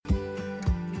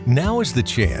Now is the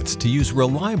chance to use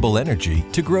reliable energy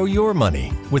to grow your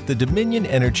money with the Dominion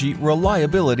Energy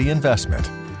Reliability Investment.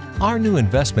 Our new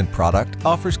investment product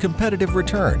offers competitive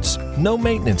returns, no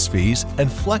maintenance fees,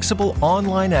 and flexible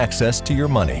online access to your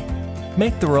money.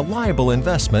 Make the reliable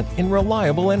investment in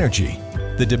reliable energy.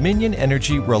 The Dominion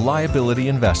Energy Reliability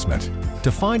Investment.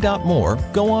 To find out more,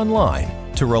 go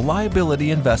online to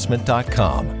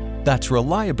reliabilityinvestment.com. That's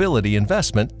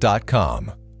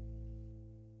reliabilityinvestment.com.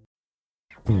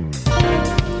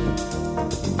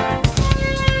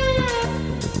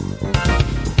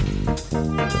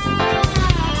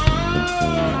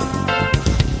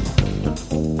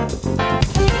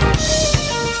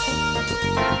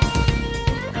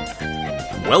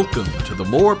 Welcome to The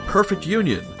More Perfect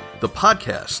Union, the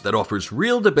podcast that offers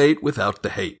real debate without the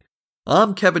hate.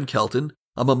 I'm Kevin Kelton.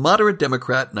 I'm a moderate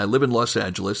Democrat and I live in Los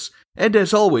Angeles. And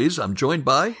as always, I'm joined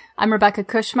by... I'm Rebecca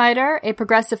Kushmiter, a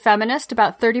progressive feminist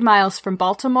about 30 miles from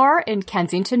Baltimore in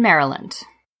Kensington, Maryland.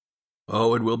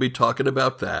 Oh, and we'll be talking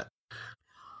about that.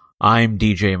 I'm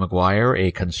DJ McGuire,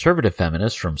 a conservative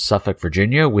feminist from Suffolk,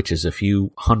 Virginia, which is a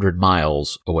few hundred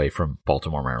miles away from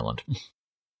Baltimore, Maryland.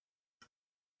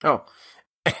 Oh,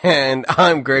 and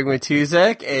I'm Greg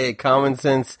Matuzek, a common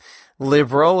sense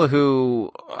liberal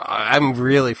who I'm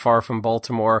really far from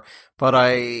Baltimore, but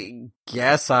I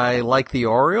guess I like the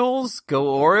Orioles.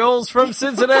 Go Orioles from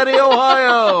Cincinnati,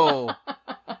 Ohio.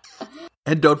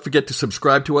 And don't forget to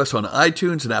subscribe to us on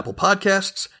iTunes and Apple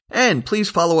Podcasts. And please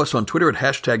follow us on Twitter at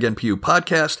 #MPU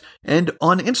Podcast and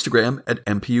on Instagram at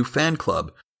MPU Fan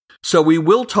Club. So we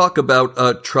will talk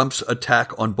about Trump's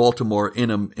attack on Baltimore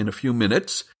in a few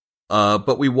minutes.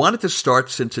 But we wanted to start,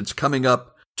 since it's coming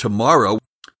up tomorrow,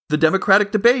 the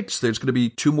Democratic debates. There's going to be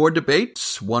two more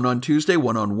debates, one on Tuesday,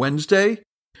 one on Wednesday.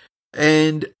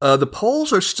 And the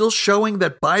polls are still showing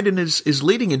that Biden is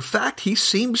leading. In fact, he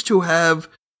seems to have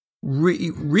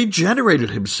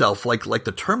regenerated himself like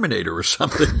the Terminator or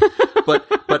something. but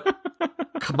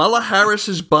Kamala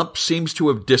Harris's bump seems to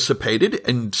have dissipated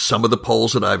in some of the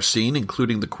polls that I've seen,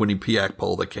 including the Quinnipiac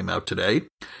poll that came out today.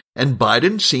 And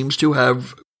Biden seems to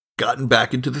have gotten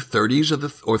back into the 30s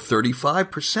or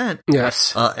 35%.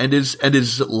 Yes. And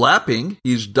is lapping,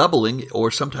 he's doubling or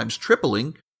sometimes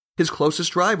tripling his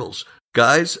closest rivals.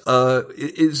 Guys,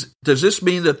 does this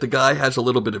mean that the guy has a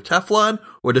little bit of Teflon,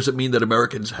 or does it mean that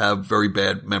Americans have very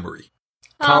bad memory?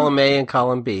 Column A and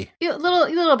column B. A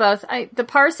little both. The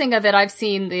parsing of it, I've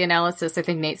seen the analysis, I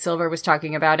think Nate Silver was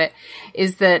talking about it,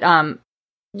 is that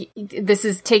this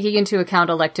is taking into account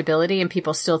electability, and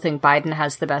people still think Biden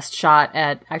has the best shot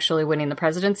at actually winning the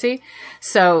presidency.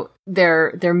 So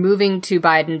they're moving to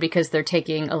Biden because they're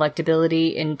taking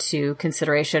electability into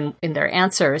consideration in their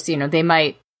answers. You know, they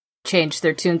might change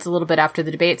their tunes a little bit after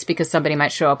the debates because somebody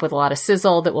might show up with a lot of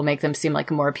sizzle that will make them seem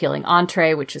like a more appealing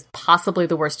entree, which is possibly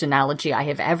the worst analogy I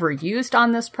have ever used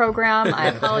on this program. I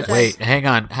apologize. Wait, hang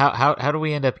on. How do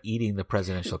we end up eating the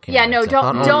presidential candidates? Yeah,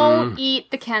 no, don't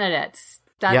eat the candidates.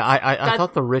 I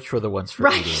thought the rich were the ones for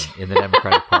eating in the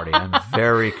Democratic Party. I'm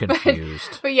very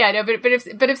confused. But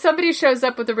if somebody shows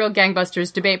up with a real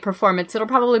gangbusters debate performance, it'll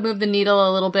probably move the needle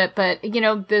a little bit. But you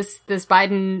know, these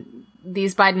Biden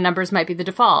numbers might be the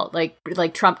default. Like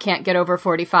Trump can't get over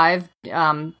 45.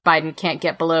 Biden can't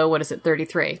get below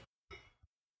 33.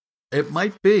 It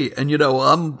might be. And, you know,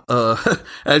 I'm,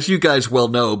 as you guys well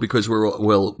know, because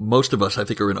most of us, I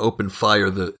think, are in Open Fire,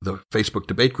 the Facebook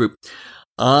debate group.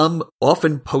 I'm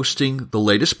often posting the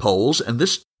latest polls, and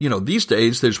these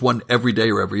days there's one every day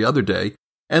or every other day,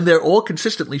 and they're all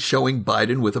consistently showing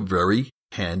Biden with a very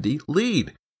handy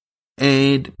lead.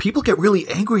 And people get really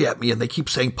angry at me, and they keep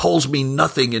saying polls mean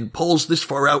nothing, and polls this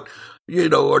far out,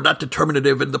 are not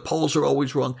determinative, and the polls are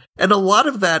always wrong. And a lot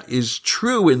of that is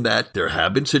true in that there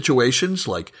have been situations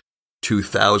like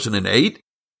 2008,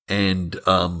 and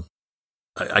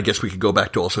I guess we could go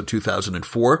back to also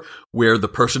 2004, where the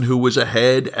person who was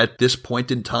ahead at this point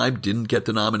in time didn't get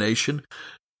the nomination.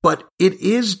 But it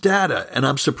is data, and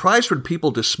I'm surprised when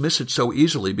people dismiss it so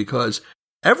easily, because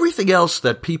everything else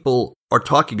that people are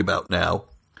talking about now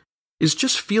is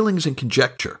just feelings and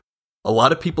conjecture. A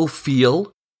lot of people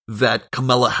feel that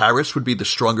Kamala Harris would be the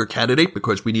stronger candidate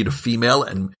because we need a female,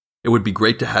 and it would be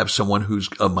great to have someone who's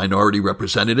a minority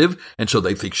representative, and so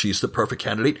they think she's the perfect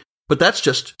candidate. But that's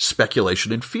just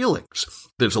speculation and feelings.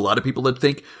 There's a lot of people that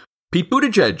think Pete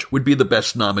Buttigieg would be the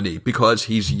best nominee because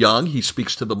he's young, he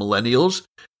speaks to the millennials,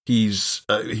 he's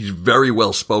very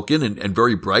well spoken and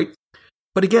very bright.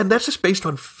 But again, that's just based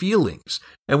on feelings.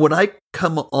 And when I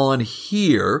come on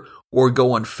here or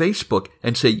go on Facebook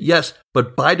and say, yes,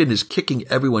 but Biden is kicking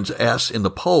everyone's ass in the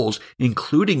polls,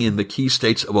 including in the key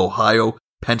states of Ohio,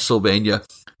 Pennsylvania,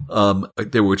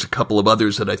 There was a couple of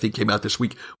others that I think came out this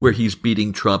week where he's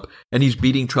beating Trump, and he's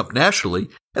beating Trump nationally.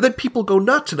 And then people go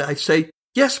nuts, and I say,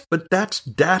 yes, but that's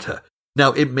data.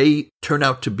 Now, it may turn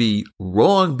out to be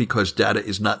wrong because data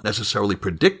is not necessarily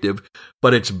predictive,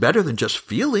 but it's better than just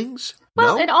feelings.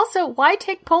 Well, no? And also, why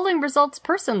take polling results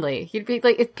personally? You'd be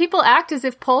like, if people act as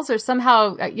if polls are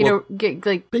somehow,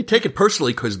 they take it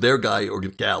personally because their guy or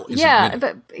gal isn't winning.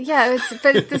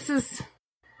 but this is,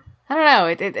 I don't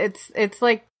know. It's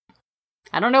like,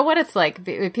 I don't know what it's like.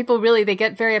 People really, they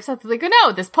get very upset. They're like,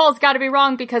 no, this poll's got to be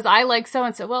wrong because I like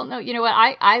so-and-so. Well, no, you know what?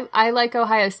 I like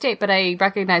Ohio State, but I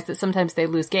recognize that sometimes they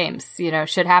lose games.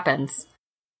 Shit happens.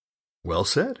 Well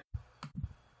said.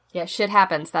 Yeah, shit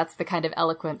happens. That's the kind of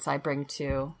eloquence I bring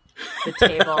to the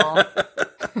table.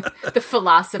 The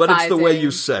philosophizing. But it's the way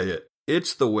you say it.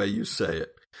 It's the way you say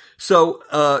it. So,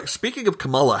 speaking of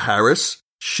Kamala Harris,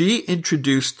 she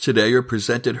introduced today or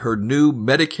presented her new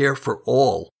Medicare for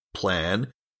All plan.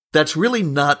 That's really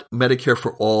not Medicare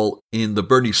for All in the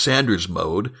Bernie Sanders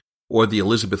mode or the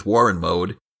Elizabeth Warren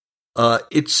mode.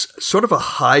 It's sort of a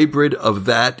hybrid of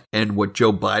that and what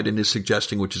Joe Biden is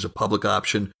suggesting, which is a public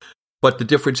option. But the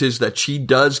difference is that she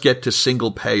does get to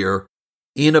single payer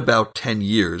in about 10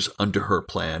 years under her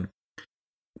plan.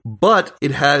 But it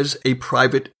has a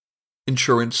private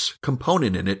insurance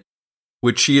component in it,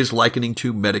 which she is likening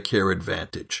to Medicare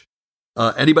Advantage.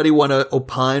 Anybody want to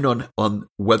opine on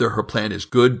whether her plan is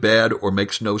good, bad, or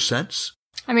makes no sense?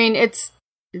 I mean, it's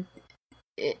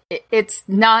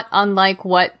not unlike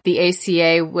what the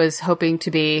ACA was hoping to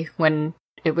be when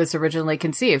it was originally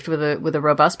conceived, with a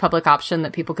robust public option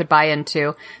that people could buy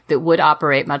into that would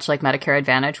operate much like Medicare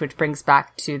Advantage, which brings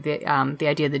back to the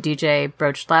idea that DJ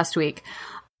broached last week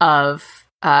of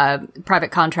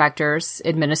private contractors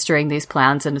administering these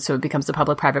plans, and so it becomes a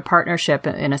public-private partnership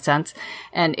in a sense.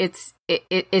 And it's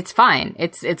fine.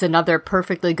 It's another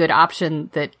perfectly good option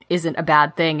that isn't a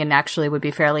bad thing and actually would be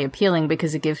fairly appealing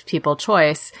because it gives people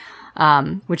choice.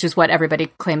 Which is what everybody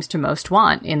claims to most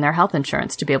want in their health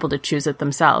insurance, to be able to choose it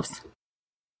themselves.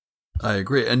 I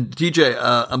agree. And DJ,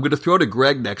 I'm going to throw to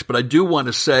Greg next, but I do want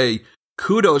to say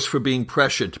kudos for being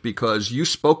prescient, because you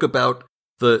spoke about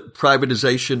the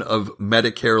privatization of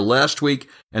Medicare last week,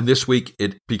 and this week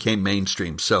it became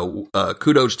mainstream. So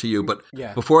kudos to you. But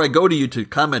Before I go to you to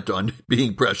comment on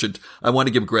being prescient, I want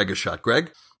to give Greg a shot.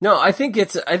 Greg? No, I think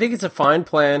it's a fine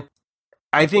plan.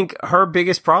 I think her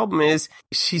biggest problem is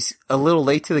she's a little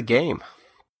late to the game.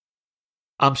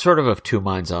 I'm sort of two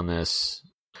minds on this.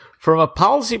 From a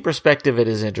policy perspective, it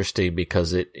is interesting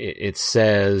because it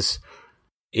says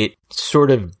it sort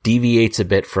of deviates a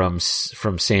bit from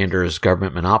Sanders'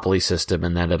 government monopoly system,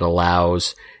 in that it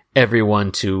allows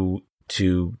everyone to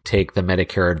take the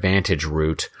Medicare Advantage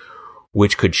route,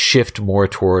 which could shift more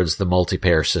towards the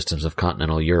multi-payer systems of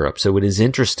continental Europe. So it is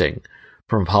interesting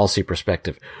from a policy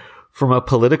perspective. From a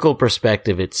political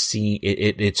perspective, it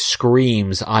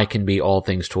screams, I can be all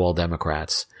things to all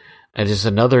Democrats. And just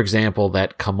another example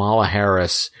that Kamala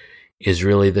Harris is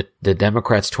really the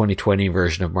Democrats' 2020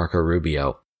 version of Marco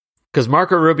Rubio. Because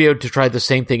Marco Rubio tried the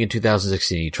same thing in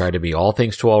 2016. He tried to be all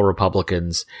things to all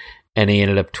Republicans, and he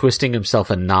ended up twisting himself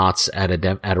in knots at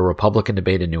a Republican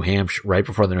debate in New Hampshire, right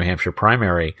before the New Hampshire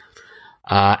primary,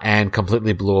 and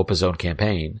completely blew up his own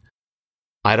campaign.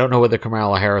 I don't know whether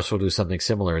Kamala Harris will do something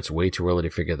similar. It's way too early to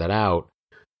figure that out.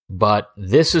 But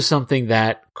this is something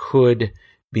that could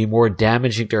be more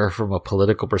damaging to her from a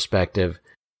political perspective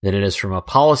than it is from a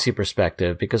policy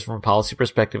perspective, because from a policy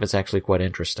perspective, it's actually quite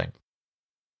interesting.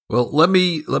 Well, let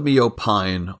me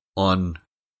opine on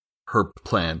her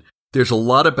plan. There's a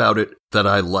lot about it that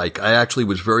I like. I actually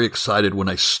was very excited when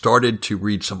I started to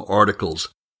read some articles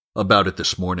about it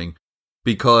this morning,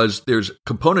 because there's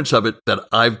components of it that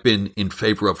I've been in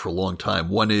favor of for a long time.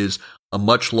 One is a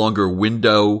much longer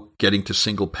window getting to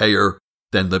single payer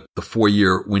than the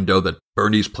 4-year window that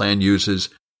Bernie's plan uses.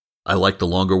 I like the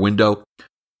longer window.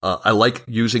 I like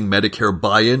using Medicare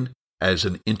buy-in as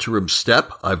an interim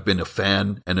step. I've been a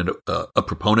fan and a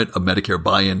proponent of Medicare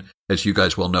buy-in, as you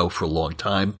guys well know, for a long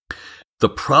time. The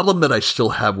problem that I still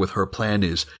have with her plan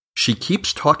is she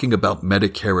keeps talking about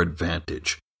Medicare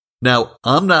Advantage. Now,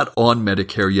 I'm not on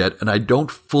Medicare yet, and I don't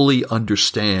fully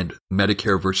understand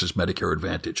Medicare versus Medicare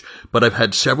Advantage, but I've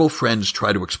had several friends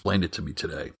try to explain it to me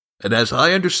today. And as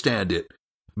I understand it,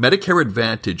 Medicare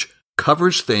Advantage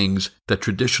covers things that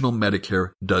traditional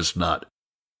Medicare does not.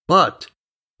 But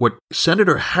what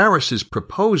Senator Harris is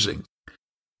proposing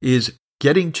is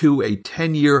getting to a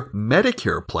 10-year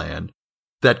Medicare plan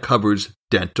that covers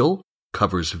dental,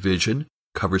 covers vision,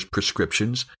 covers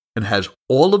prescriptions, and has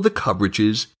all of the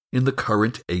coverages in the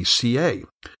current ACA.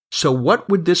 So what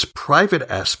would this private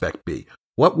aspect be?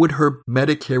 what would her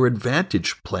Medicare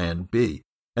Advantage plan be?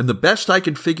 And the best I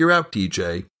can figure out,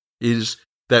 DJ, is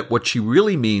that what she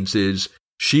really means is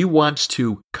she wants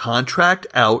to contract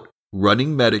out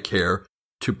running Medicare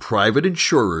to private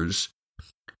insurers.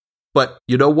 But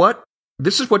you know what?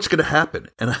 This is what's going to happen.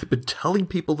 And I've been telling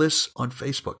people this on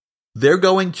Facebook. They're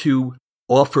going to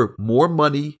offer more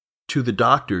money to the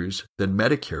doctors than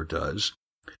Medicare does.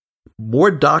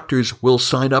 More doctors will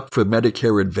sign up for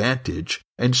Medicare Advantage,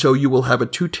 and so you will have a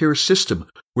two-tier system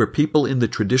where people in the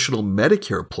traditional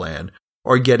Medicare plan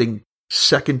are getting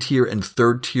second-tier and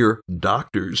third-tier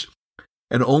doctors,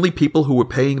 and only people who are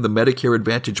paying the Medicare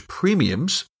Advantage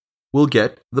premiums will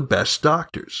get the best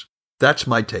doctors. That's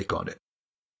my take on it.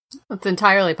 It's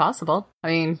entirely possible. I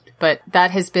mean, but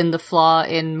that has been the flaw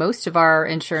in most of our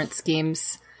insurance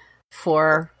schemes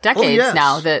for decades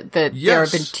now, that there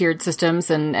have been tiered systems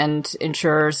and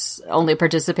insurers only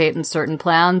participate in certain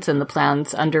plans and the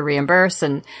plans under reimburse.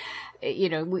 And,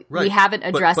 we haven't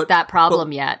addressed that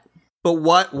problem yet. But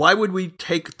why would we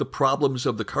take the problems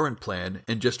of the current plan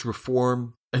and just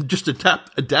reform and just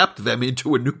adapt them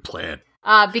into a new plan?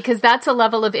 Because that's a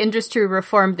level of industry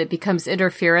reform that becomes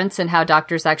interference in how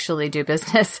doctors actually do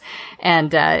business.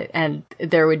 And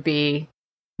there would be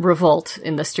revolt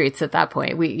in the streets at that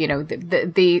point.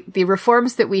 The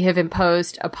reforms that we have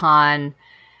imposed upon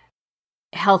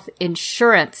health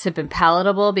insurance have been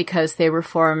palatable because they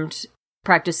reformed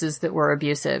practices that were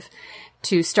abusive.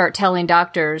 To start telling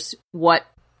doctors what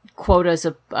quotas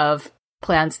of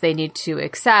plans they need to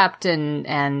accept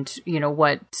and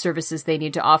what services they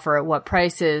need to offer at what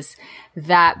prices,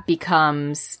 that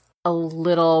becomes a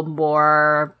little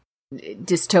more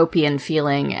dystopian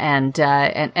feeling, and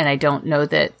I don't know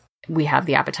that we have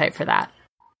the appetite for that.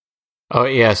 Oh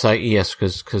yes,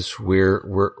 because we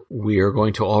are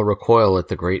going to all recoil at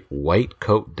the great white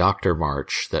coat doctor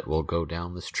march that will go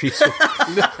down the streets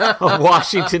of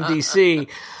Washington D.C.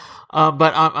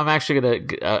 But I'm actually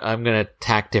gonna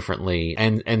tack differently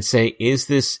and say, is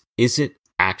it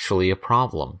actually a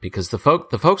problem? Because the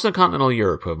folks in continental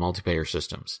Europe who have multi-payer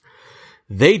systems,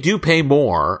 they do pay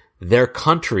more. Their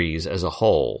countries as a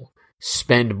whole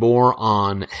spend more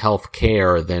on health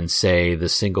care than, say, the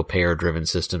single-payer driven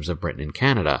systems of Britain and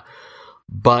Canada.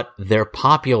 But their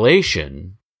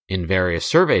population, in various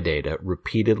survey data,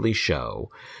 repeatedly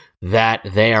show that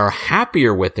they are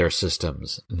happier with their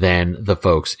systems than the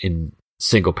folks in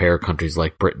single-payer countries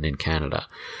like Britain and Canada.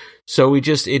 So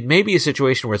it may be a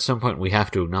situation where at some point we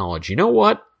have to acknowledge, you know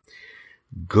what?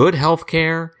 Good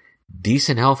healthcare,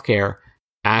 decent healthcare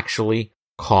actually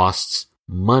costs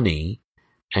money,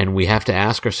 and we have to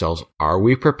ask ourselves, are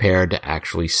we prepared to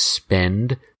actually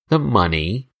spend the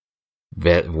money,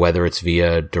 whether it's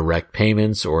via direct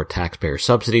payments or taxpayer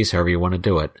subsidies, however you want to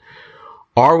do it?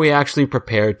 Are we actually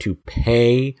prepared to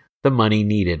pay the money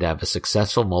needed to have a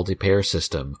successful multi-payer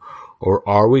system, or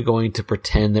are we going to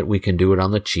pretend that we can do it on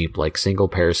the cheap like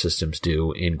single-payer systems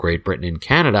do in Great Britain and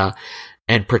Canada,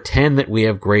 and pretend that we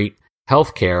have great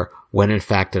healthcare when in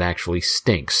fact it actually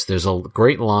stinks? There's a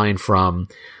great line from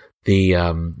the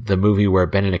movie where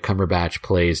Benedict Cumberbatch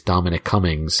plays Dominic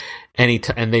Cummings,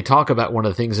 and they talk about one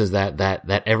of the things is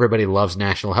that everybody loves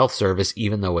National Health Service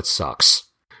even though it sucks.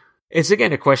 It's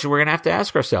again a question we're going to have to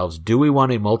ask ourselves. Do we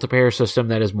want a multi-payer system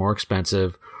that is more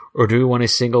expensive, or do we want a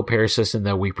single-payer system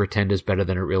that we pretend is better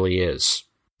than it really is?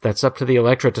 That's up to the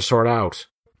electorate to sort out.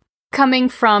 Coming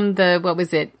from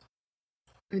 50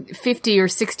 or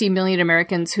 60 million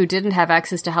Americans who didn't have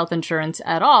access to health insurance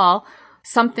at all,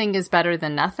 something is better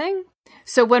than nothing.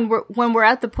 So when we're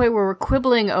at the point where we're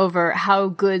quibbling over how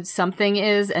good something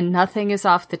is and nothing is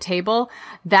off the table,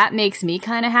 that makes me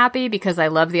kind of happy because I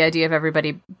love the idea of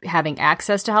everybody having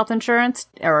access to health insurance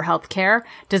or health care.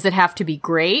 Does it have to be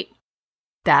great?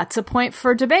 That's a point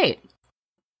for debate.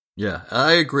 Yeah,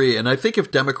 I agree. And I think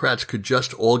if Democrats could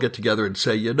just all get together and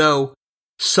say,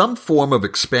 some form of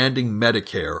expanding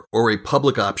Medicare or a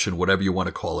public option, whatever you want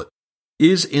to call it,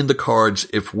 is in the cards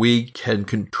if we can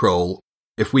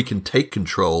take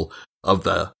control of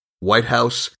the White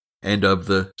House and of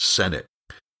the Senate.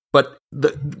 But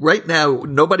right now,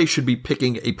 nobody should be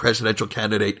picking a presidential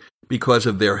candidate because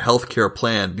of their health care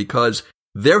plan, because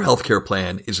their health care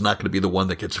plan is not going to be the one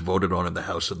that gets voted on in the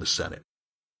House and the Senate.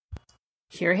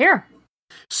 Hear, hear.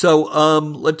 So,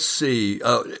 let's see.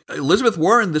 Elizabeth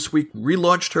Warren this week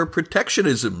relaunched her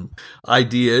protectionism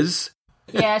ideas.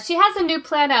 Yeah, she has a new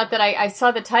plan out that I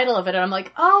saw the title of it, and I'm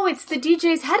like, oh, it's the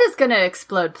DJ's head is going to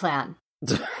explode plan.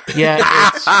 It's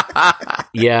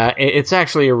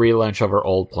actually a relaunch of her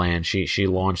old plan. She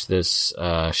launched this.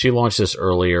 She launched this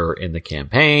earlier in the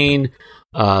campaign.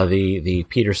 The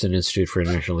Peterson Institute for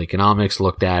International Economics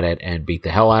looked at it and beat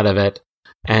the hell out of it.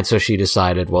 And so she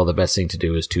decided, well, the best thing to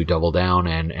do is to double down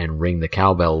and ring the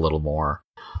cowbell a little more.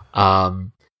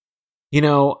 And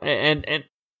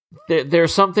there are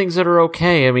some things that are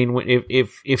okay. I mean,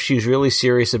 if she's really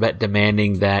serious about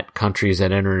demanding that countries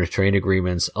that enter into trade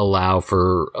agreements allow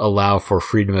for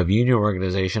freedom of union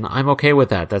organization, I'm okay with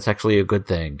that. That's actually a good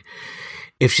thing.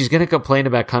 If she's going to complain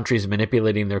about countries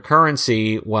manipulating their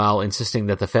currency while insisting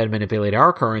that the Fed manipulate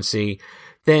our currency,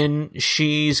 then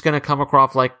she's going to come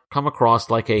across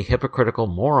like a hypocritical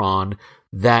moron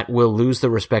that will lose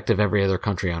the respect of every other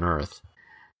country on earth.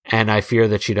 And I fear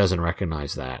that she doesn't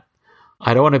recognize that.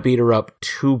 I don't want to beat her up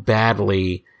too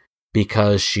badly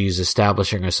because she's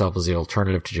establishing herself as the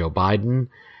alternative to Joe Biden.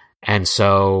 And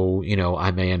so, I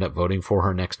may end up voting for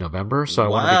her next November. So I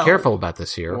want to be careful about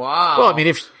this here. Wow. Well, I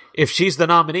mean, if she's the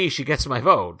nominee, she gets my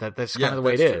vote. That's kind of the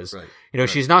way it is. Right. Right.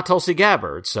 She's not Tulsi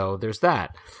Gabbard, so there's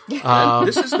that.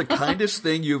 This is the kindest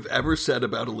thing you've ever said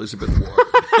about Elizabeth Warren.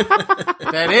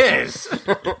 That is.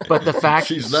 But the fact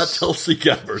she's not Tulsi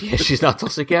Gabbard. Yeah, she's not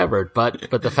Tulsi Gabbard. But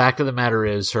the fact of the matter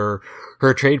is her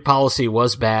trade policy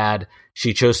was bad.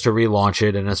 She chose to relaunch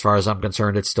it, and as far as I'm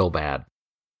concerned, it's still bad.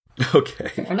 Okay.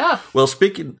 Fair enough. Well,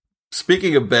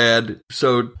 speaking of bad,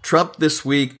 so Trump this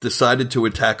week decided to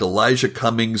attack Elijah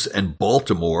Cummings and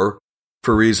Baltimore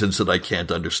for reasons that I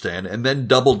can't understand, and then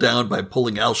doubled down by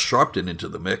pulling Al Sharpton into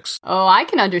the mix. Oh, I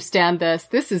can understand this.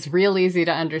 This is real easy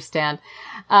to understand.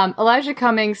 Elijah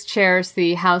Cummings chairs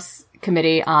the House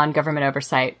Committee on Government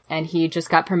Oversight, and he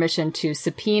just got permission to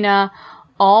subpoena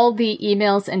all the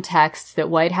emails and texts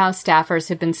that White House staffers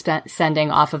have been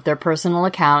sending off of their personal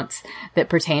accounts that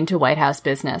pertain to White House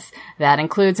business. That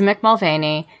includes Mick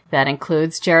Mulvaney, that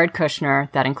includes Jared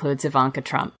Kushner, that includes Ivanka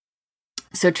Trump.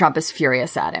 So Trump is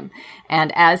furious at him.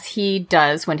 And as he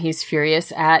does when he's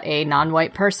furious at a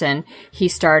non-white person, he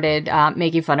started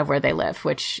making fun of where they live,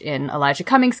 which in Elijah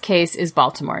Cummings' case is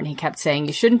Baltimore. And he kept saying,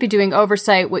 you shouldn't be doing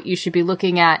oversight. What you should be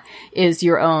looking at is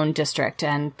your own district,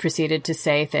 and proceeded to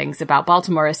say things about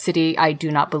Baltimore, a city I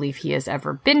do not believe he has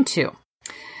ever been to.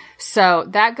 So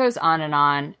that goes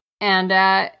on.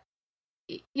 And,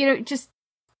 just...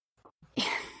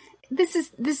 This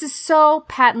is so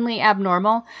patently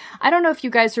abnormal. I don't know if you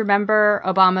guys remember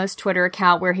Obama's Twitter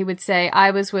account where he would say,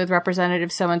 I was with Representative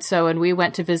so-and-so and we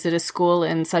went to visit a school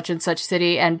in such and such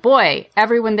city, and boy,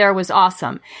 everyone there was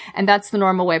awesome. And that's the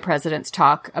normal way presidents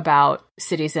talk about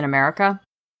cities in America.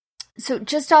 So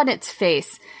just on its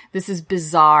face, this is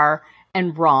bizarre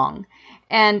and wrong.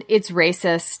 And it's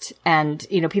racist, and,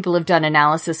 people have done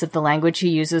analysis of the language he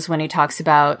uses when he talks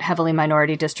about heavily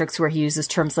minority districts, where he uses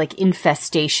terms like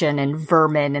infestation and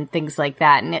vermin and things like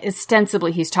that. And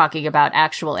ostensibly he's talking about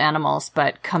actual animals,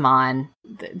 but come on,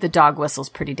 the dog whistle's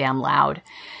pretty damn loud.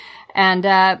 And,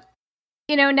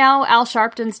 now Al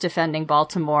Sharpton's defending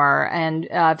Baltimore, and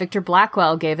Victor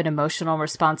Blackwell gave an emotional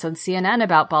response on CNN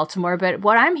about Baltimore. But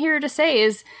what I'm here to say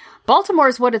is, Baltimore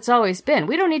is what it's always been.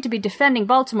 We don't need to be defending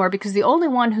Baltimore because the only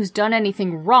one who's done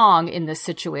anything wrong in this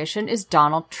situation is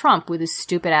Donald Trump with his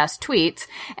stupid-ass tweets.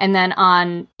 And then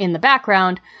in the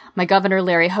background, my governor,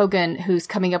 Larry Hogan, who's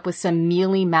coming up with some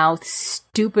mealy-mouthed,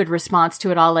 stupid response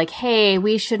to it all, like, hey,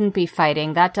 we shouldn't be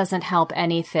fighting. That doesn't help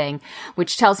anything,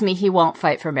 which tells me he won't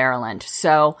fight for Maryland.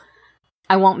 So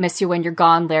I won't miss you when you're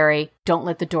gone, Larry. Don't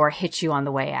let the door hit you on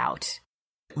the way out.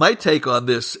 My take on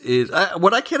this is,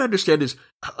 what I can't understand is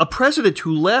a president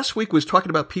who last week was talking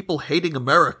about people hating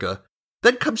America,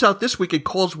 then comes out this week and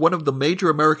calls one of the major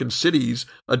American cities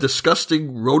a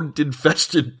disgusting,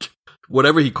 rodent-infested,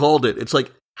 whatever he called it. It's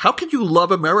like, how can you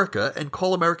love America and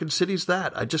call American cities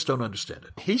that? I just don't understand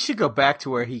it. He should go back to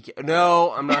where he...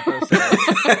 No, I'm not going to say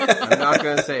it. I'm not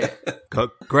going to say it.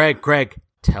 Greg,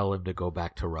 tell him to go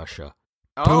back to Russia.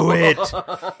 Oh. Do it.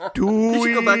 He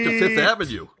should go back to Fifth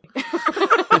Avenue.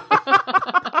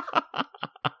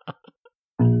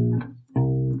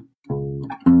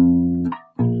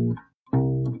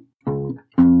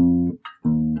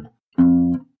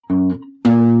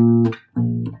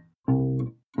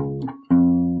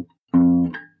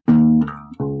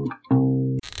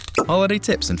 Holiday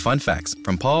tips and fun facts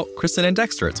from Paul, Kristen, and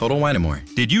Dexter at Total Wine & More.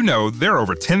 Did you know there are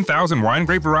over 10,000 wine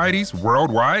grape varieties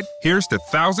worldwide? Here's to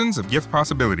thousands of gift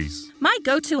possibilities. My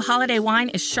go-to holiday wine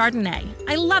is Chardonnay.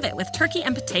 I love it with turkey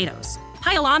and potatoes.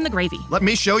 Pile on the gravy. Let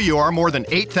me show you our more than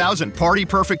 8,000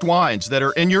 party-perfect wines that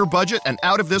are in your budget and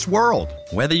out of this world.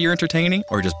 Whether you're entertaining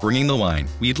or just bringing the wine,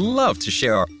 we'd love to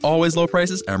share our always low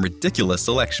prices and ridiculous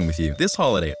selection with you this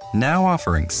holiday. Now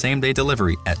offering same-day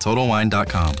delivery at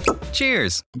TotalWine.com.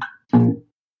 Cheers!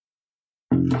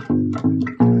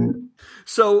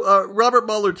 So Robert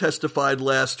Mueller testified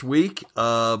last week.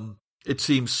 It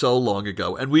seems so long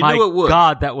ago, and we My knew it would.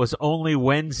 God, that was only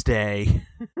Wednesday.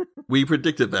 We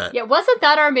predicted that. Yeah, wasn't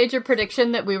that our major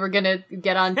prediction that we were going to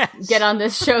get on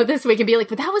this show this week and be like,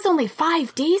 but that was only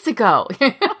 5 days ago.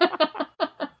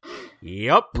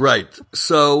 Yep. Right.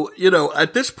 So,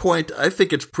 at this point, I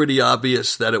think it's pretty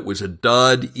obvious that it was a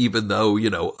dud, even though,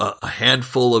 a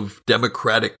handful of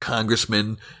Democratic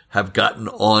congressmen have gotten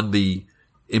on the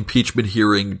impeachment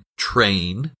hearing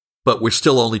train. But we're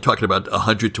still only talking about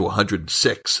 100 to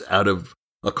 106 out of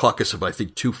a caucus of, I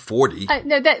think, 240.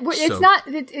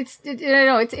 It's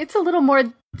a little more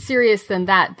serious than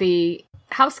that. The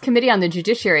House Committee on the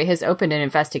Judiciary has opened an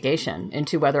investigation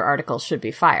into whether articles should be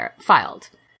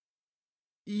filed.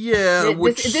 Yeah,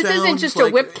 this isn't just a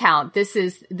whip count. This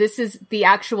is the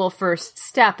actual first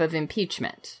step of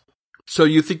impeachment. So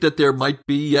you think that there might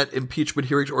be yet impeachment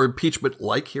hearings or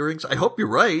impeachment-like hearings? I hope you're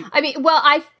right. I mean, well,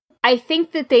 I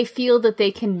think that they feel that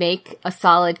they can make a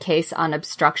solid case on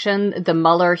obstruction. The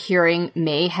Mueller hearing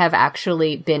may have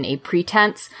actually been a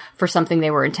pretense for something they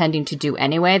were intending to do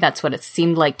anyway. That's what it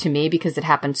seemed like to me because it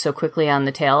happened so quickly on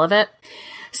the tail of it.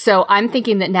 So I'm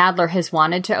thinking that Nadler has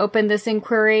wanted to open this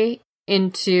inquiry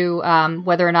into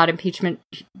whether or not impeachment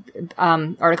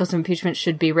articles of impeachment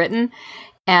should be written.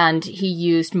 And he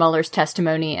used Mueller's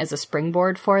testimony as a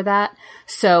springboard for that.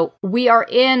 So we are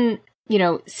in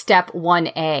step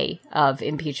 1A of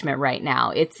impeachment right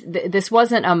now. This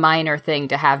wasn't a minor thing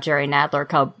to have Jerry Nadler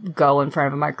go in front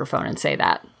of a microphone and say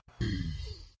that.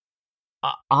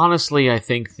 Honestly, I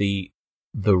think the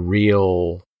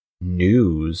real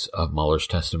news of Mueller's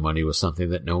testimony was something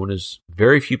that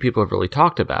very few people have really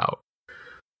talked about,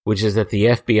 which is that the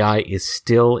FBI is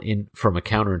still from a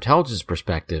counterintelligence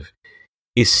perspective,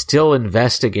 is still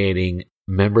investigating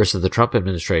members of the Trump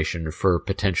administration for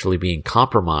potentially being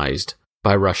compromised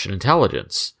by Russian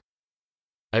intelligence.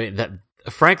 I mean,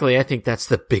 frankly, I think that's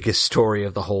the biggest story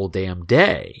of the whole damn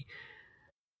day.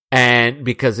 And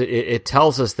because it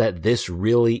tells us that this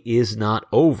really is not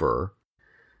over.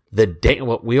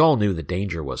 We all knew the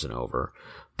danger wasn't over,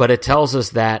 but it tells us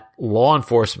that law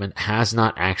enforcement has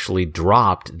not actually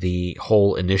dropped the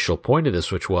whole initial point of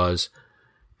this, which was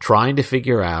trying to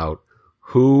figure out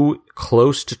who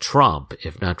close to Trump,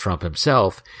 if not Trump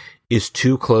himself, is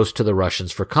too close to the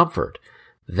Russians for comfort.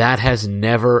 That has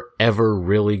never, ever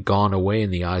really gone away in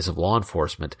the eyes of law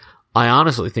enforcement. I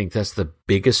honestly think that's the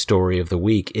biggest story of the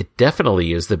week. It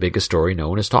definitely is the biggest story no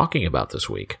one is talking about this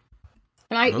week.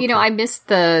 And I missed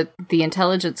the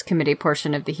Intelligence Committee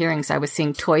portion of the hearings. I was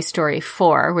seeing Toy Story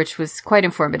 4, which was quite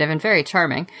informative and very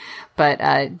charming, but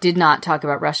did not talk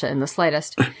about Russia in the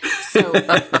slightest. So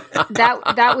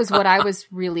that was what I was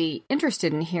really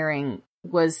interested in hearing,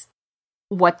 was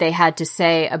what they had to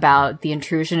say about the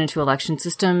intrusion into election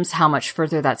systems, how much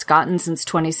further that's gotten since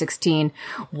 2016,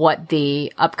 what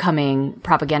the upcoming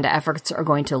propaganda efforts are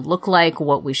going to look like,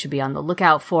 what we should be on the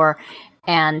lookout for.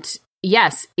 And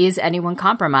yes, is anyone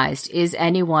compromised? Is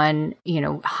anyone,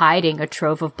 hiding a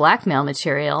trove of blackmail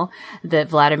material that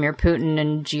Vladimir Putin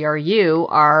and GRU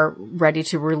are ready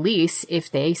to release if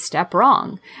they step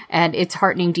wrong? And it's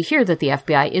heartening to hear that the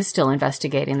FBI is still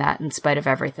investigating that in spite of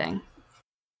everything.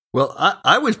 Well,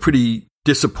 I was pretty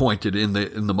disappointed in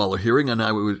the Mueller hearing, and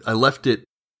I left it,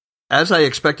 as I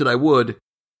expected I would,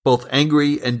 both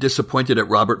angry and disappointed at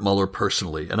Robert Mueller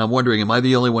personally. And I'm wondering, am I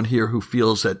the only one here who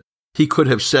feels that he could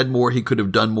have said more, he could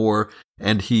have done more,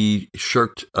 and he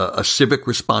shirked a civic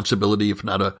responsibility, if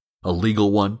not a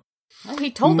legal one? Well,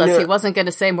 he told us he wasn't going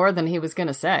to say more than he was going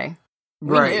to say.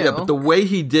 Right. Yeah, but the way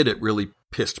he did it really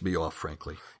pissed me off,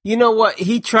 frankly. You know what?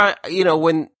 He tried,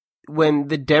 when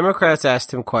the Democrats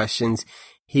asked him questions,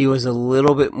 he was a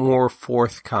little bit more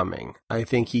forthcoming. I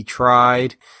think he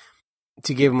tried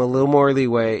to give him a little more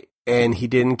leeway, and he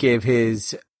didn't give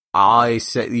his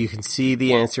eyes. You can see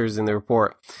the answers in the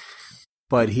report.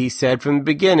 But he said from the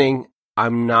beginning,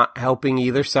 I'm not helping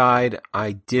either side.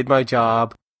 I did my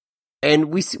job. And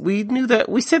we knew that.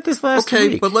 We said this last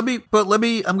week. But let me,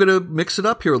 I'm going to mix it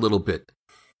up here a little bit.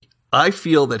 I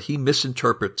feel that he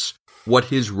misinterprets what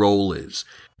his role is.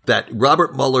 That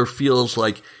Robert Mueller feels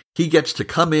like he gets to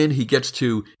come in, he gets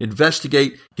to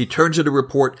investigate, he turns in a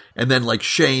report, and then like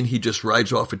Shane, he just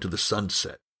rides off into the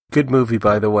sunset. Good movie,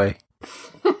 by the way.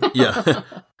 Yeah.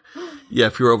 Yeah,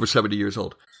 if you're over 70 years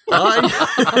old.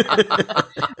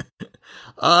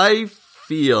 I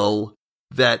feel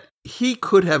that he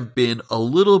could have been a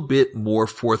little bit more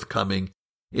forthcoming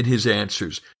in his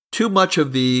answers. Too much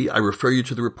of I refer you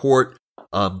to the report.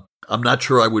 I'm not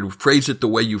sure I would phrase it the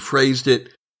way you phrased it.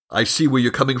 I see where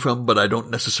you're coming from, but I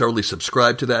don't necessarily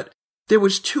subscribe to that. There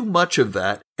was too much of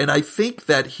that, and I think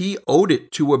that he owed it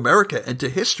to America and to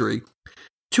history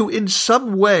to in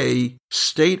some way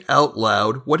state out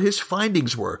loud what his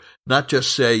findings were, not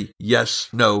just say yes,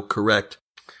 no, correct.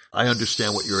 I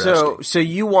understand what you're asking. So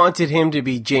you wanted him to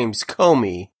be James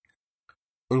Comey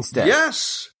instead?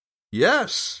 Yes,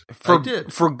 I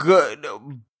did. For good,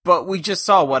 but we just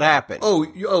saw what happened.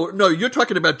 Oh, no, you're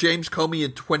talking about James Comey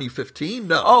in 2015?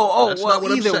 No. That's well, not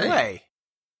what either I'm saying. way.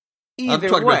 I'm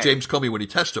talking about James Comey when he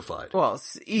testified. Well,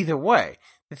 either way.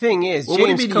 The thing is, Well,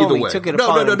 James Comey took it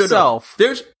upon himself.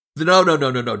 No,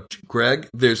 Greg.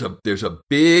 There's a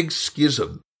big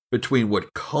schism between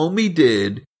what Comey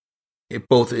did,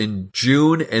 both in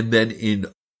June and then in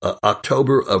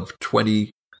October of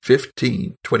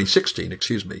 2016.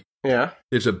 Excuse me. Yeah.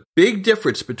 There's a big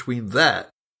difference between that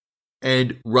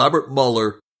and Robert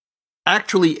Mueller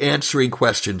actually answering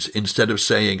questions instead of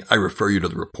saying, "I refer you to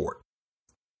the report."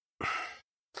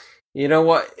 You know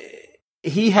what?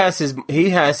 He has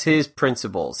his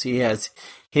principles. He has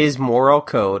his moral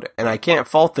code, and I can't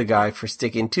fault the guy for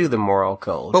sticking to the moral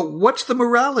code. But what's the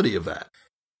morality of that?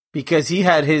 Because he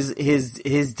had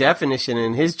his definition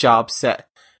and his job set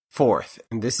forth,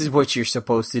 and this is what you're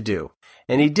supposed to do,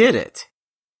 and he did it.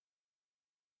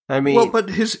 I mean, well, but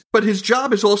his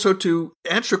job is also to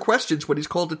answer questions when he's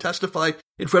called to testify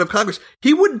in front of Congress.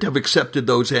 He wouldn't have accepted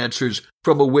those answers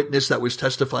from a witness that was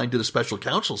testifying to the special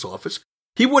counsel's office.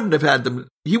 He wouldn't have had them.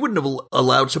 He wouldn't have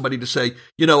allowed somebody to say,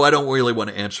 I don't really want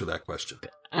to answer that question.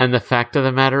 And the fact of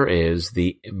the matter is,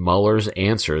 the Mueller's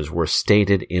answers were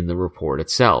stated in the report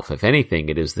itself. If anything,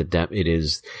 it is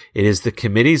the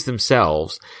committees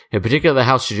themselves, in particular the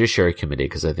House Judiciary Committee,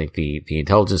 because I think the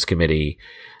Intelligence Committee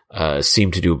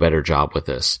seem to do a better job with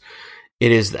this.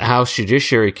 It is the House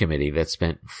Judiciary Committee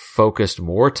that focused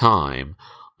more time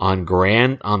on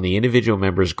the individual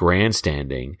members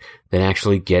grandstanding than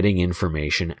actually getting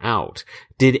information out.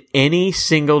 Did any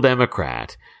single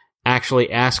Democrat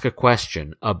actually ask a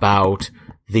question about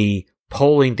the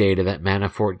polling data that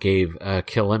Manafort gave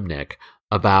Kilimnik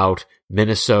about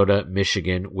Minnesota,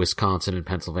 Michigan, Wisconsin, and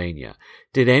Pennsylvania?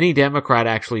 Did any Democrat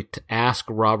actually ask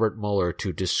Robert Mueller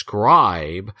to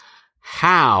describe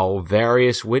how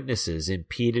various witnesses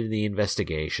impeded the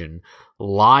investigation,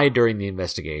 lied during the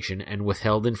investigation, and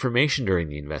withheld information during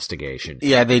the investigation?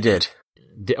 Yeah, they did.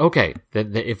 Okay,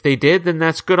 then if they did, then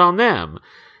that's good on them.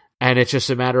 And it's just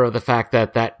a matter of the fact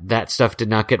that stuff did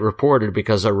not get reported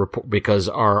because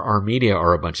our media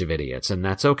are a bunch of idiots, and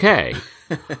that's okay.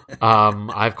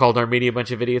 I've called our media a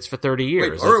bunch of idiots for 30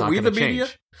 years. Wait, are we the media?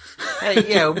 Hey,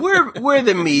 yeah, we're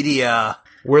the media.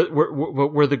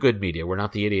 We're the good media. We're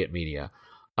not the idiot media.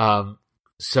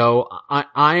 So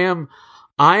I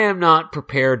am not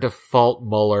prepared to fault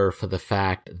Mueller for the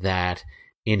fact that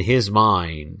in his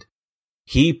mind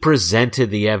he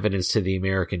presented the evidence to the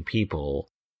American people.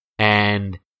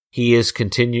 And he is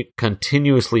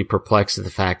continuously perplexed at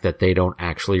the fact that they don't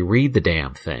actually read the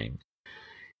damn thing.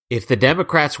 If the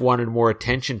Democrats wanted more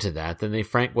attention to that, then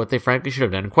what they frankly should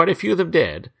have done, and quite a few of them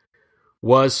did,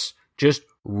 was just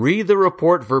read the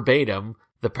report verbatim,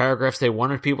 the paragraphs they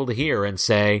wanted people to hear, and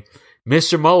say,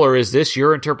 Mr. Mueller, is this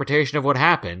your interpretation of what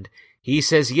happened? He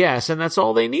says yes, and that's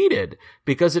all they needed,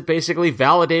 because it basically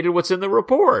validated what's in the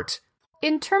report.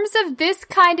 In terms of this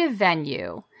kind of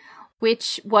venue,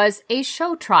 which was a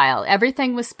show trial.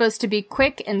 Everything was supposed to be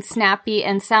quick and snappy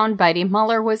and soundbitey.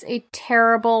 Mueller was a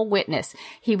terrible witness.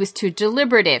 He was too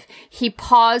deliberative. He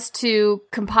paused to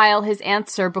compile his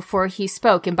answer before he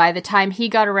spoke, and by the time he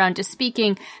got around to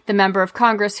speaking, the member of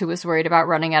Congress, who was worried about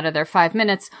running out of their 5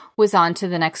 minutes, was on to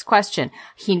the next question.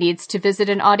 He needs to visit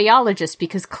an audiologist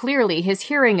because clearly his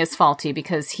hearing is faulty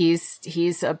because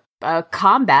he's a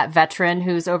combat veteran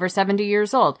who's over 70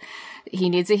 years old.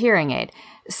 He needs a hearing aid.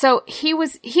 So he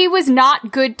was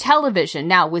not good television.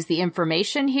 Now, was the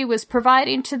information he was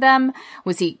providing to them,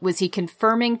 was he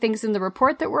confirming things in the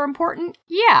report that were important?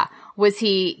 Yeah. Was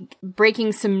he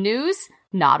breaking some news?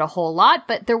 Not a whole lot,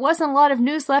 but there wasn't a lot of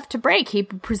news left to break. He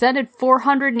presented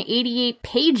 488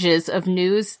 pages of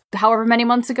news however many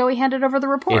months ago he handed over the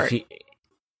report.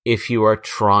 If you are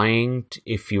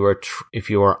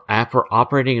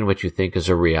operating in what you think is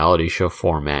a reality show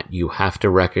format, you have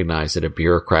to recognize that a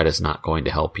bureaucrat is not going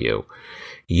to help you.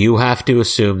 You have to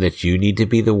assume that you need to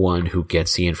be the one who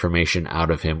gets the information out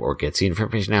of him or gets the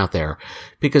information out there,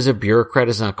 because a bureaucrat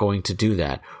is not going to do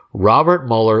that. Robert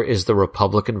Mueller is the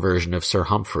Republican version of Sir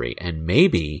Humphrey, and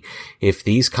maybe if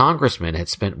these congressmen had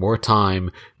spent more time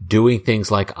doing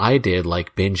things like I did,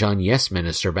 like binge on Yes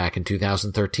Minister back in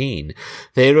 2013,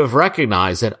 they would have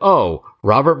recognized that,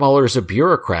 Robert Mueller is a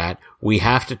bureaucrat. we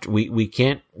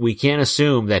can't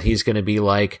assume that he's going to be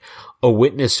like a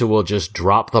witness who will just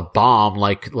drop the bomb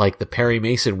like the Perry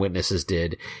Mason witnesses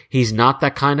did. He's not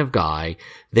that kind of guy.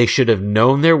 They should have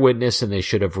known their witness and they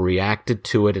should have reacted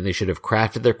to it and they should have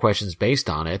crafted their questions based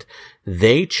on it.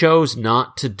 They chose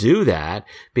not to do that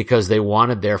because they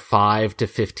wanted their 5 to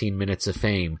 15 minutes of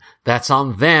fame. That's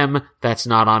on them. That's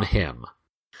not on him.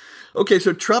 Okay,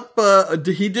 so Trump,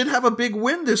 he did have a big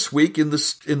win this week in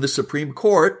the Supreme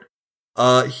Court.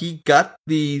 He got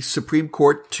the Supreme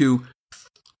Court to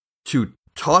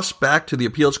toss back to the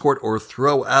appeals court or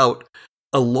throw out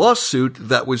a lawsuit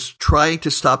that was trying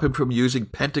to stop him from using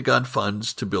Pentagon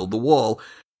funds to build the wall.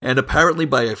 And apparently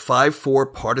by a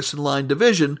 5-4 partisan line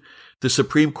division, the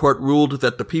Supreme Court ruled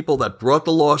that the people that brought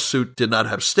the lawsuit did not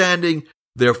have standing.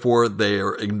 Therefore, they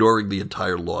are ignoring the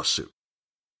entire lawsuit.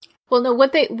 Well, no,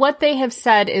 what they have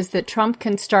said is that Trump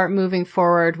can start moving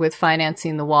forward with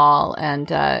financing the wall and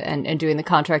doing the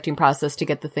contracting process to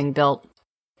get the thing built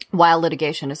while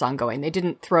litigation is ongoing. They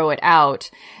didn't throw it out.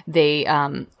 They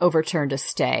overturned a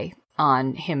stay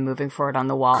on him moving forward on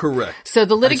the wall. Correct. So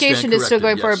the litigation is still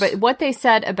going yes. forward. But what they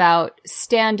said about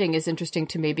standing is interesting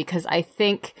to me because I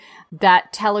think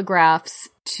that telegraphs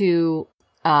to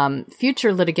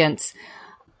future litigants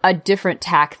a different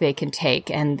tack they can take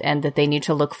and that they need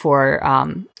to look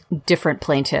for different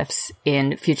plaintiffs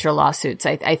in future lawsuits.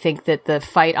 I think that the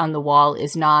fight on the wall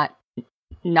is not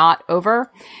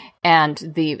over,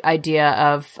 and the idea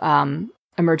of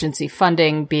emergency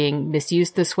funding being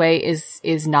misused this way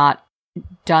is not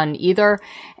done either,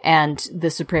 and the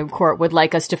Supreme Court would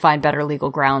like us to find better legal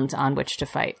grounds on which to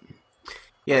fight.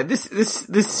 Yeah, this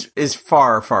is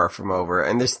far from over,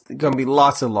 and there's going to be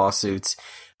lots of lawsuits.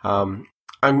 I'm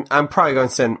probably going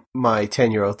to send my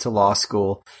 10-year-old to law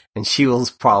school, and she will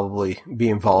probably be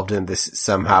involved in this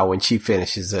somehow when she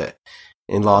finishes it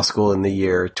in law school in the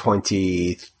year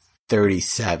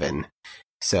 2037.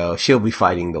 So she'll be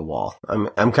fighting the wall.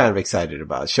 I'm kind of excited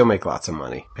about it. She'll make lots of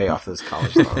money, pay off those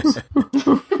college loans.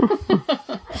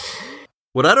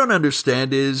 What I don't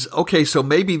understand is, okay, so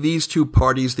maybe these two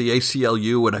parties, the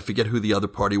ACLU and I forget who the other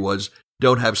party was,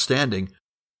 don't have standing.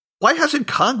 Why hasn't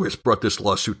Congress brought this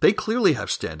lawsuit? They clearly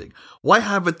have standing. Why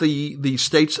haven't the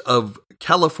states of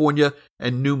California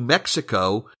and New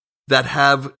Mexico that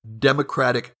have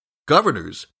Democratic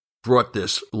governors brought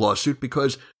this lawsuit?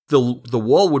 Because the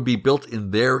wall would be built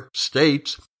in their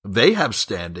states. They have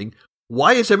standing.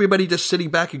 Why is everybody just sitting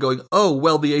back and going, oh,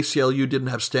 well, the ACLU didn't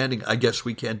have standing. I guess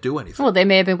we can't do anything. Well, they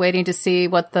may have been waiting to see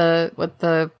what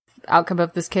the outcome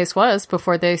of this case was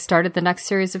before they started the next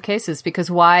series of cases,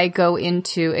 because why go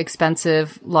into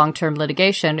expensive long-term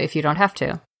litigation if you don't have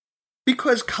to?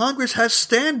 Because Congress has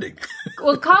standing.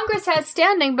 Well, Congress has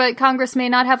standing, but Congress may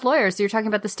not have lawyers. You're talking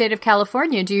about the state of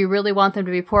California. Do you really want them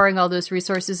to be pouring all those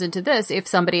resources into this if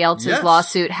somebody else's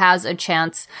lawsuit has a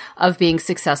chance of being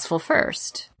successful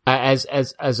first? As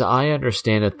I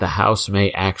understand it, the House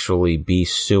may actually be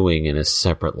suing in a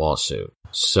separate lawsuit.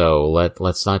 So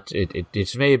let's not.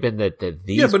 It may have been that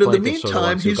these. Yeah, but in the plaintiffs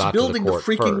meantime, he's building the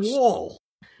freaking first. wall.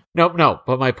 No.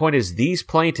 But my point is, these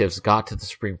plaintiffs got to the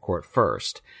Supreme Court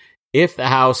first. If the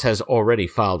House has already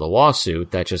filed a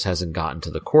lawsuit, that just hasn't gotten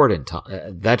to the court in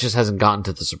time. That just hasn't gotten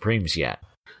to the Supremes yet.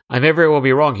 I may very well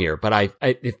be wrong here, but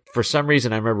if for some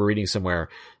reason I remember reading somewhere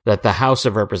that the House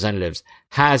of Representatives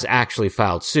has actually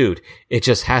filed suit. It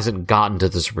just hasn't gotten to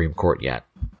the Supreme Court yet.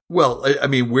 Well, I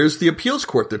mean, where's the appeals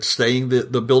court that's staying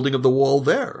the building of the wall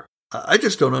there? I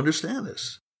just don't understand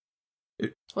this.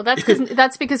 Well,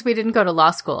 that's because we didn't go to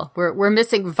law school. We're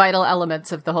missing vital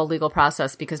elements of the whole legal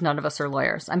process because none of us are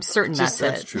lawyers. I'm certain that's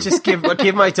it. True. Just give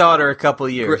my daughter a couple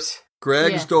years.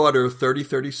 Greg's daughter,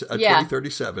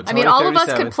 2037. I mean, all of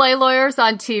us could play lawyers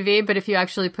on TV, but if you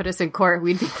actually put us in court,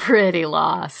 we'd be pretty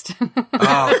lost.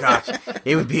 Oh, gosh.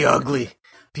 It would be ugly.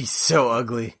 Be so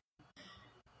ugly.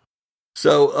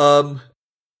 So,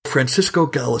 Francisco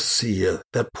Galicia,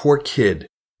 that poor kid,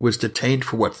 was detained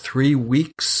for, 3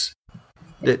 weeks?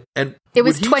 It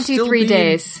was 23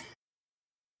 days.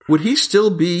 Would he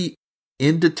still be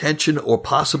in detention or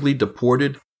possibly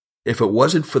deported if it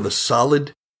wasn't for the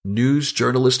solid news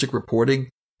journalistic reporting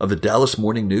of the Dallas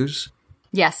Morning News?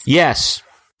 Yes.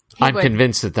 I'm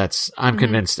convinced I'm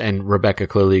convinced, and Rebecca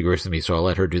clearly agrees with me, so I'll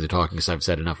let her do the talking because I've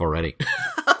said enough already.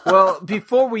 Well,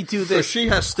 before we do this, so she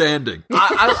has standing.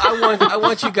 I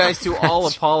want you guys to all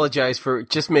apologize for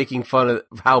just making fun of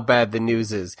how bad the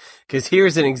news is. Because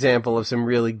here's an example of some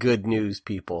really good news,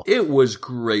 people. It was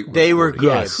great. They were good.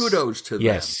 Yes. Kudos to them.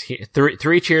 Yes.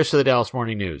 Three cheers for the Dallas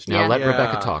Morning News. Now let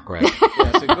Rebecca talk, right?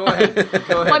 Yeah, so go ahead.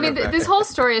 Well, I mean, this whole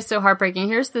story is so heartbreaking.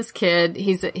 Here's this kid.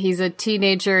 He's a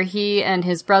teenager. He and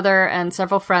his brother and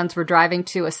several friends were driving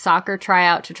to a soccer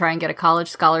tryout to try and get a college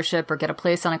scholarship or get a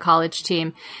place on a college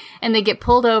team. And they get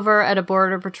pulled over at a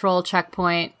Border Patrol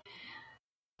checkpoint.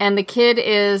 And the kid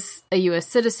is a U.S.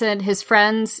 citizen. His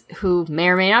friends, who may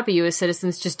or may not be U.S.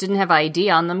 citizens, just didn't have ID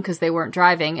on them because they weren't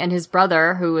driving. And his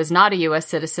brother, who is not a U.S.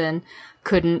 citizen,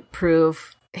 couldn't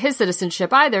prove his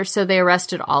citizenship either, so they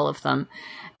arrested all of them.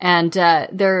 And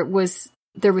there was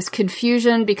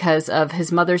confusion because of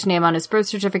his mother's name on his birth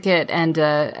certificate and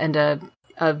a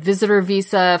visitor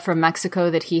visa from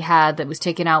Mexico that he had that was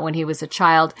taken out when he was a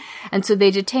child. And so they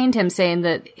detained him, saying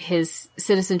that his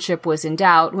citizenship was in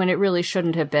doubt when it really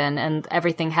shouldn't have been, and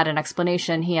everything had an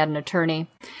explanation. He had an attorney.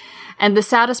 And the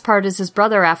saddest part is his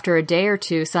brother, after a day or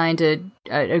two,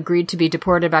 agreed to be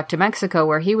deported back to Mexico,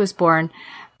 where he was born,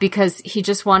 because he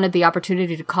just wanted the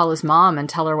opportunity to call his mom and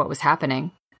tell her what was happening.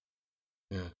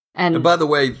 Yeah. And by the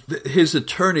way, his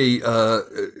attorney,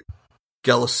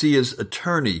 Galicia's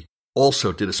attorney,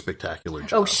 also did a spectacular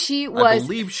job. Oh, she was I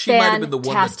believe she might have been the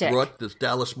one that brought the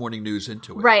Dallas Morning News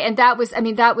into it. Right, and that was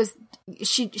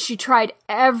she tried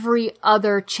every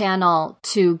other channel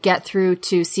to get through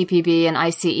to CPB and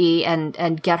ICE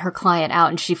and get her client out,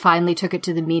 and she finally took it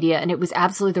to the media, and it was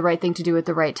absolutely the right thing to do at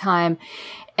the right time.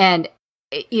 And,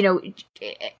 you know,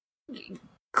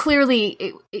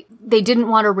 clearly they didn't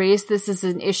want to raise this as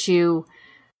an issue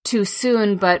too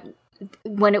soon, but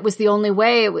when it was the only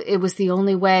way, it was the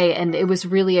only way. And it was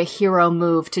really a hero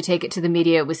move to take it to the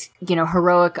media. It was, you know,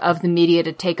 heroic of the media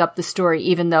to take up the story,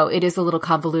 even though it is a little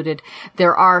convoluted.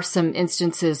 There are some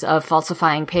instances of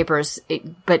falsifying papers,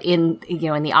 but in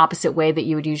the opposite way that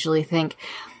you would usually think.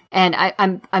 And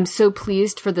I'm so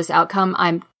pleased for this outcome.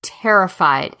 I'm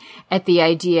terrified at the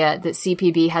idea that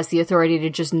CPB has the authority to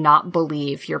just not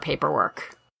believe your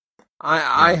paperwork.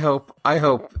 I hope,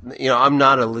 I'm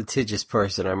not a litigious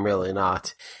person. I'm really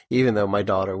not, even though my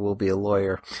daughter will be a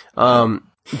lawyer.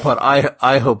 But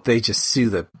I hope they just sue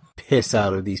the piss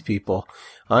out of these people.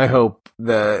 I hope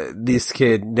this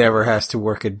kid never has to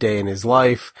work a day in his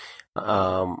life.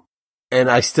 And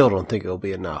I still don't think it'll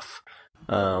be enough.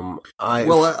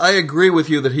 I agree with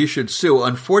you that he should sue.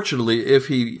 Unfortunately, if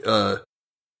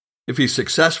he's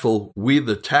successful, we,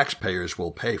 the taxpayers,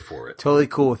 will pay for it. Totally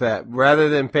cool with that. Rather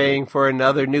than paying for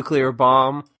another nuclear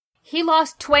bomb. He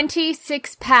lost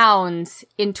 26 pounds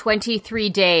in 23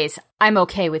 days. I'm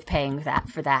okay with paying that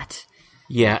for that.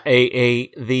 Yeah,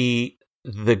 the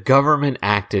government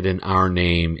acted in our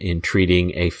name in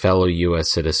treating a fellow U.S.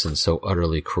 citizen so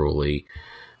utterly cruelly.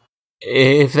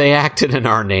 If they acted in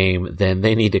our name, then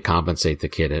they need to compensate the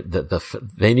kid.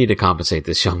 They need to compensate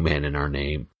this young man in our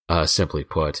name. Simply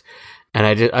put. And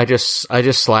I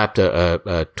just slapped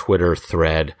a Twitter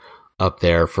thread up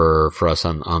there for us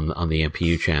on the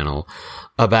MPU channel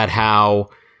about how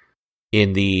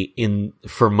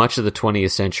for much of the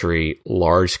 20th century,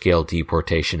 large scale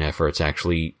deportation efforts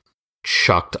actually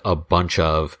chucked a bunch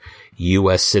of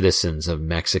U.S. citizens of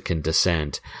Mexican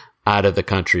descent out of the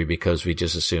country because we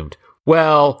just assumed,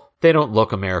 well, they don't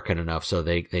look American enough, so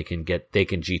they can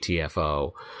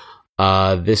GTFO.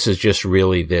 This is just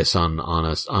really this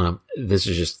this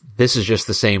is just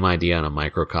the same idea on a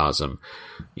microcosm.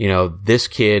 You know, this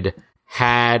kid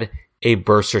had a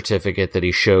birth certificate that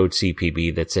he showed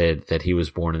CPB that said that he was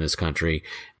born in this country,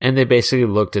 and they basically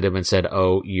looked at him and said,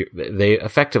 they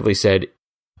effectively said,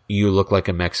 you look like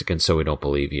a Mexican, so we don't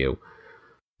believe you.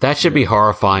 That should be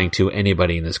horrifying to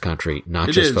anybody in this country, not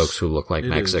just folks who look like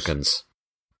Mexicans.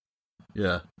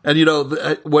 Yeah. And,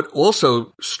 what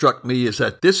also struck me is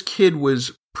that this kid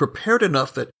was prepared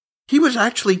enough that he was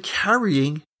actually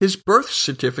carrying his birth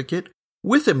certificate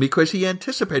with him because he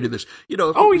anticipated this.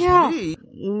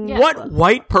 What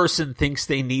white person thinks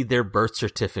they need their birth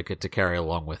certificate to carry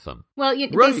along with them? Well,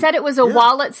 they said it was a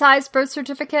wallet-sized birth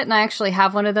certificate, and I actually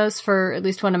have one of those for at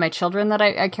least one of my children that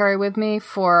I carry with me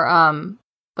for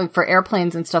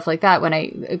airplanes and stuff like that,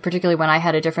 particularly when I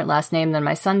had a different last name than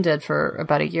my son did for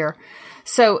about a year.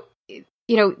 So,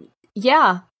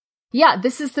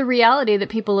 this is the reality that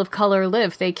people of color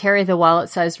live. They carry the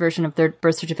wallet-sized version of their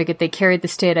birth certificate. They carry the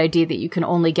state ID that you can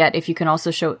only get if you can also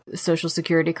show a social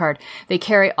security card. They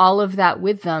carry all of that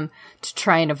with them to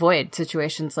try and avoid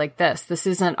situations like this. This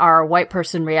isn't our white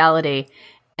person reality,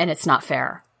 and it's not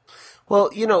fair. Well,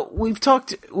 we've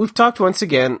talked once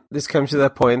again. This comes to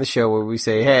that point in the show where we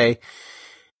say, hey,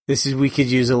 we could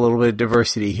use a little bit of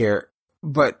diversity here.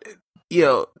 But,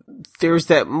 there's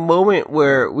that moment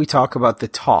where we talk about the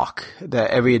talk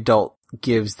that every adult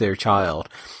gives their child.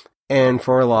 And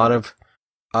for a lot of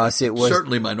us, it was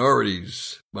certainly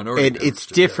minorities. It's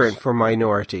different for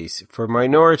minorities. For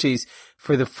minorities,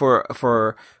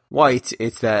 for whites,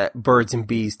 it's that birds and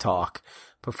bees talk.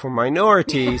 But for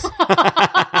minorities,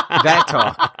 that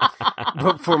talk.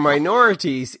 But for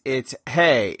minorities, it's,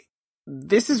 hey,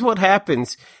 this is what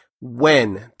happens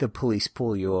when the police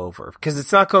pull you over. Because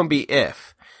it's not going to be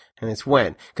if, and it's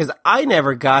when. Because I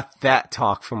never got that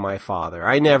talk from my father.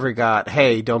 I never got,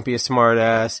 hey, don't be a smart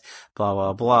ass, blah,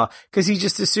 blah, blah. Because he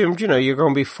just assumed, you're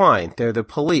going to be fine. They're the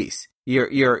police.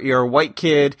 You're a white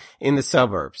kid in the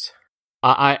suburbs.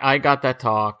 I got that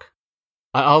talk.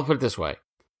 I'll put it this way.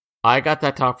 I got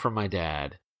that talk from my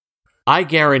dad. I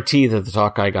guarantee that the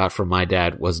talk I got from my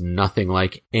dad was nothing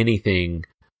like anything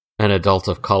an adult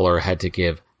of color had to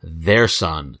give their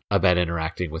son about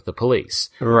interacting with the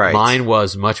police. Right. Mine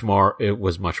was much more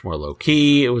low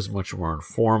key. It was much more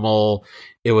informal.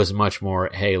 It was much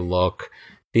more, hey, look,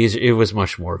 it was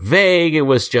much more vague. It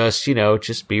was just,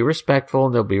 just be respectful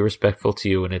and they'll be respectful to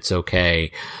you and it's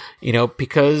okay.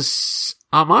 Because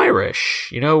I'm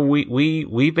Irish.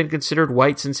 We've been considered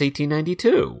white since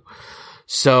 1892.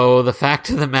 So the fact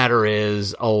of the matter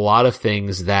is, a lot of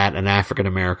things that an African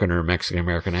American or a Mexican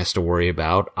American has to worry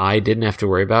about, I didn't have to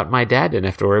worry about. My dad didn't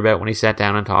have to worry about when he sat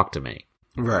down and talked to me.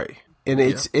 Right, and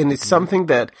it's something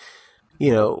that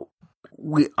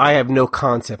I have no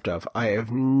concept of. I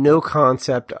have no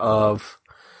concept of,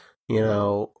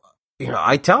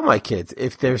 I tell my kids,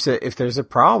 if there's a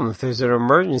problem, if there's an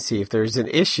emergency, if there's an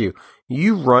issue,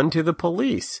 you run to the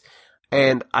police.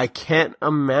 And I can't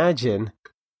imagine.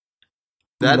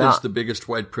 That is the biggest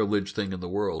white privilege thing in the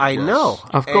world. I know.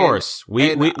 Of course.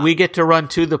 We get to run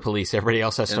to the police. Everybody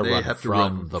else has to run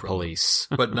from the police.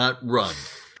 But not run.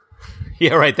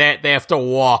 Yeah, right. They have to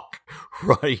walk.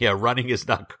 Right. Yeah, running is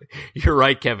not good. You're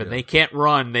right, Kevin. Yeah. They can't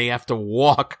run. They have to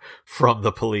walk from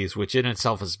the police, which in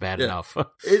itself is bad enough.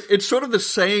 It's sort of the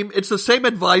same. It's the same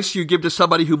advice you give to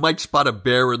somebody who might spot a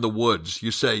bear in the woods.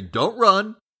 You say, don't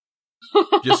run.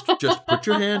 Just put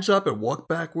your hands up and walk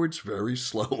backwards very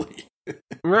slowly.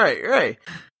 Right.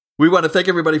 We want to thank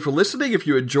everybody for listening. If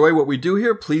you enjoy what we do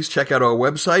here, please check out our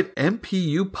website,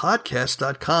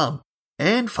 mpupodcast.com,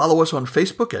 and follow us on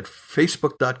Facebook at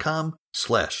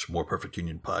facebook.com/More Perfect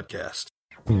Union Podcast.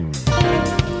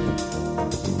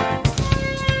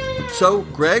 So,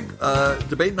 Greg,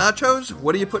 Debate Nachos,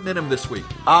 what are you putting in them this week?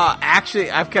 Actually,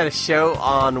 I've got a show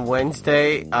on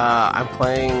Wednesday. I'm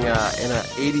playing in an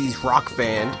 80s rock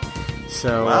band.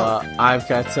 So, wow. I've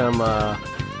got some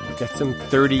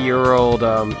 30-year-old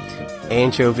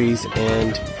anchovies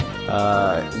and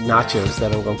nachos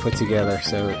that I'm going to put together.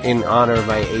 So, in honor of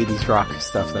my 80s rock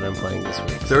stuff that I'm playing this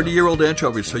week. 30-year-old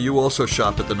anchovies. So, you also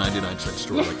shop at the 99-cent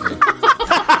store like me.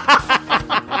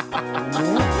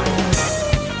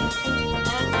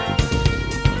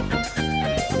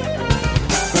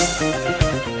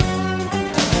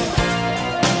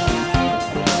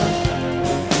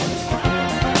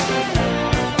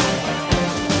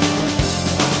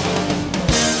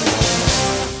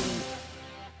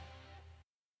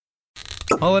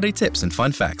 Holiday tips and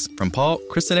fun facts from Paul,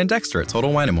 Kristen, and Dexter at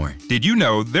Total Wine & More. Did you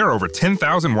know there are over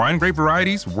 10,000 wine grape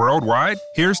varieties worldwide?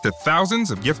 Here's to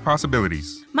thousands of gift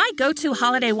possibilities. My go-to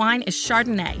holiday wine is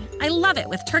Chardonnay. I love it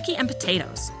with turkey and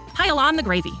potatoes. Pile on the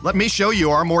gravy. Let me show you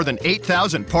our more than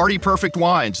 8,000 party-perfect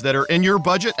wines that are in your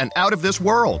budget and out of this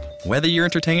world. Whether you're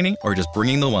entertaining or just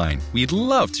bringing the wine, we'd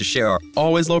love to share our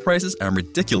always low prices and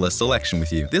ridiculous selection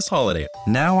with you this holiday.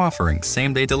 Now offering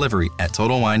same-day delivery at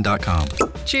TotalWine.com.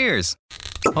 Cheers!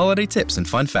 Holiday tips and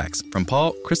fun facts from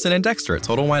Paul, Kristen, and Dexter at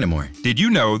Total Wine & More. Did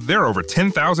you know there are over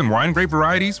 10,000 wine grape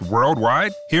varieties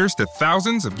worldwide? Here's to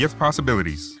thousands of gift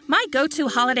possibilities. My go-to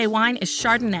holiday wine is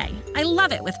Chardonnay. I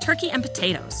love it with turkey and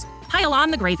potatoes. Pile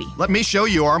on the gravy. Let me show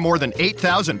you our more than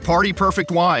 8,000 party-perfect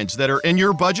wines that are in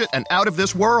your budget and out of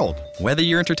this world. Whether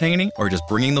you're entertaining or just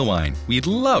bringing the wine, we'd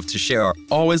love to share our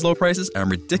always low prices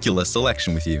and ridiculous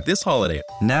selection with you this holiday.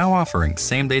 Now offering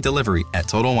same-day delivery at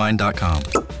TotalWine.com.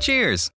 Cheers!